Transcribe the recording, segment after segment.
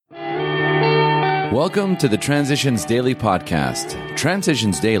Welcome to the Transitions Daily podcast.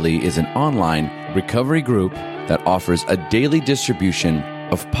 Transitions Daily is an online recovery group that offers a daily distribution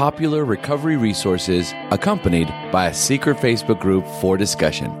of popular recovery resources accompanied by a secret Facebook group for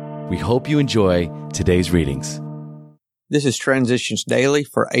discussion. We hope you enjoy today's readings. This is Transitions Daily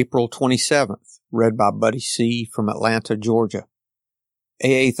for April 27th, read by Buddy C. from Atlanta, Georgia.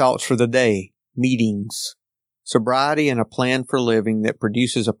 AA Thoughts for the Day, Meetings. Sobriety and a plan for living that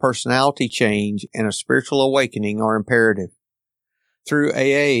produces a personality change and a spiritual awakening are imperative. Through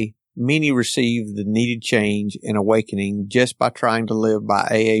AA, many receive the needed change and awakening just by trying to live by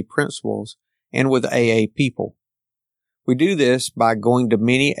AA principles and with AA people. We do this by going to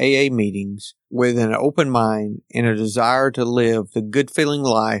many AA meetings with an open mind and a desire to live the good-feeling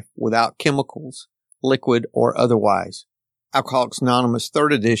life without chemicals, liquid or otherwise. Alcoholics Anonymous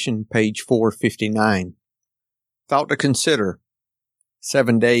 3rd edition, page 459. Thought to consider.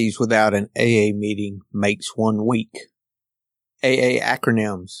 7 days without an AA meeting makes 1 week. AA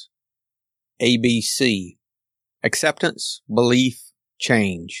acronyms. ABC. Acceptance, belief,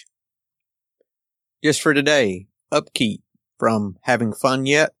 change. Just for today, upkeep from having fun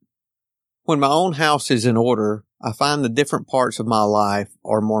yet? When my own house is in order, I find the different parts of my life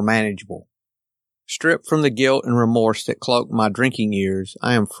are more manageable. Stripped from the guilt and remorse that cloaked my drinking years,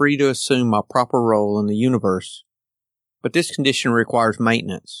 I am free to assume my proper role in the universe. But this condition requires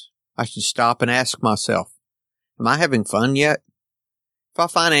maintenance. I should stop and ask myself, am I having fun yet? If I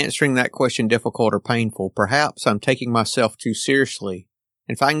find answering that question difficult or painful, perhaps I'm taking myself too seriously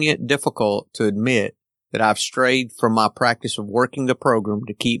and finding it difficult to admit that I've strayed from my practice of working the program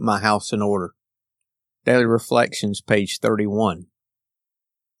to keep my house in order. Daily Reflections, page 31.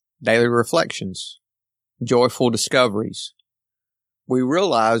 Daily Reflections. Joyful Discoveries. We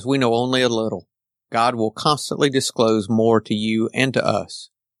realize we know only a little. God will constantly disclose more to you and to us.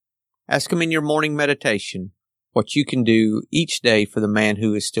 Ask Him in your morning meditation what you can do each day for the man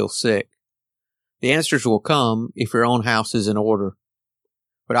who is still sick. The answers will come if your own house is in order.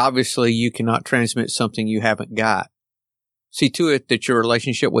 But obviously you cannot transmit something you haven't got. See to it that your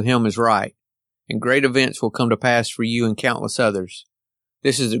relationship with Him is right, and great events will come to pass for you and countless others.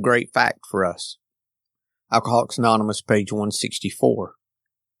 This is a great fact for us. Alcoholics Anonymous, page 164.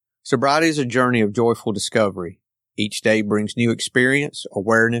 Sobriety is a journey of joyful discovery. Each day brings new experience,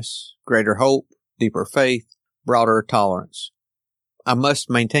 awareness, greater hope, deeper faith, broader tolerance. I must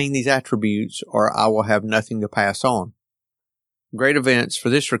maintain these attributes or I will have nothing to pass on. Great events for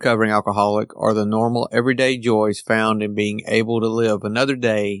this recovering alcoholic are the normal everyday joys found in being able to live another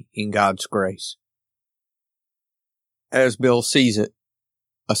day in God's grace. As Bill sees it,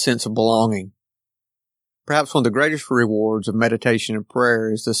 a sense of belonging. Perhaps one of the greatest rewards of meditation and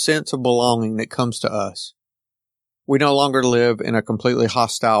prayer is the sense of belonging that comes to us. We no longer live in a completely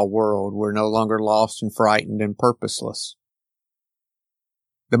hostile world. We're no longer lost and frightened and purposeless.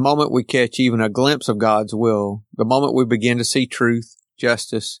 The moment we catch even a glimpse of God's will, the moment we begin to see truth,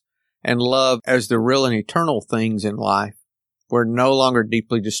 justice, and love as the real and eternal things in life, we're no longer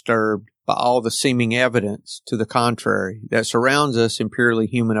deeply disturbed by all the seeming evidence to the contrary that surrounds us in purely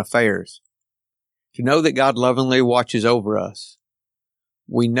human affairs. To know that God lovingly watches over us.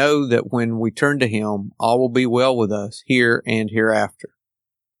 We know that when we turn to Him, all will be well with us here and hereafter.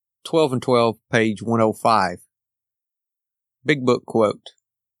 12 and 12, page 105. Big Book quote.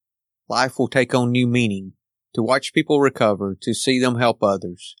 Life will take on new meaning. To watch people recover, to see them help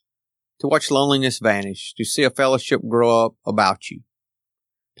others. To watch loneliness vanish, to see a fellowship grow up about you.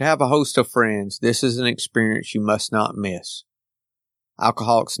 To have a host of friends, this is an experience you must not miss.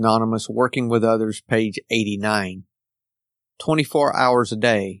 Alcoholics Anonymous, Working with Others, page 89. 24 hours a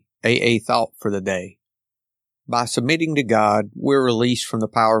day, AA Thought for the Day. By submitting to God, we're released from the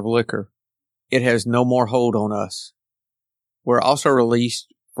power of liquor. It has no more hold on us. We're also released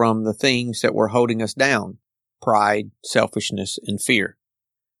from the things that were holding us down, pride, selfishness, and fear.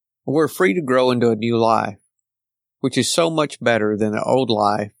 We're free to grow into a new life, which is so much better than the old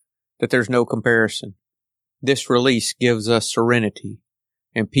life that there's no comparison. This release gives us serenity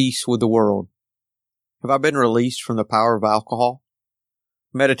and peace with the world. Have I been released from the power of alcohol?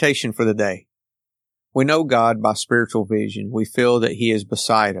 Meditation for the day. We know God by spiritual vision. We feel that He is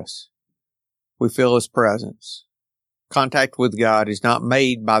beside us. We feel His presence. Contact with God is not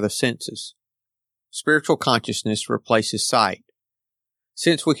made by the senses. Spiritual consciousness replaces sight.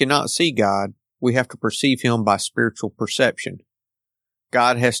 Since we cannot see God, we have to perceive Him by spiritual perception.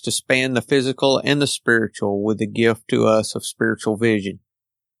 God has to span the physical and the spiritual with the gift to us of spiritual vision.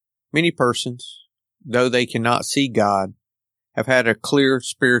 Many persons, though they cannot see God, have had a clear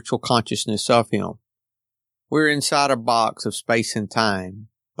spiritual consciousness of Him. We're inside a box of space and time,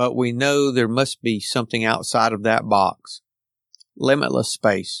 but we know there must be something outside of that box. Limitless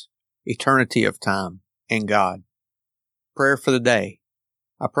space, eternity of time, and God. Prayer for the day.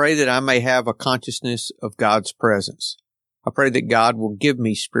 I pray that I may have a consciousness of God's presence. I pray that God will give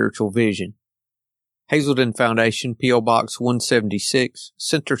me spiritual vision. Hazelden Foundation, P.O. Box 176,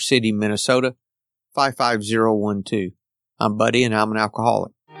 Center City, Minnesota, 55012. I'm Buddy and I'm an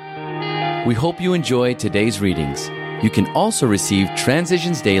alcoholic. We hope you enjoy today's readings. You can also receive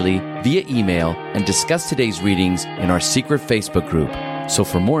Transitions Daily via email and discuss today's readings in our secret Facebook group. So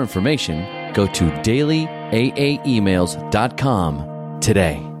for more information, go to dailyaaemails.com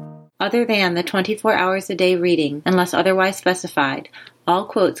today. Other than the 24 hours a day reading, unless otherwise specified, all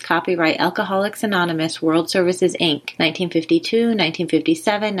quotes copyright Alcoholics Anonymous World Services, Inc., 1952,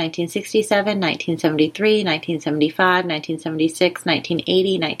 1957, 1967, 1973, 1975, 1976,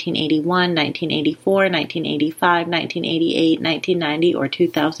 1980, 1981, 1984, 1985, 1988, 1990, or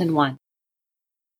 2001.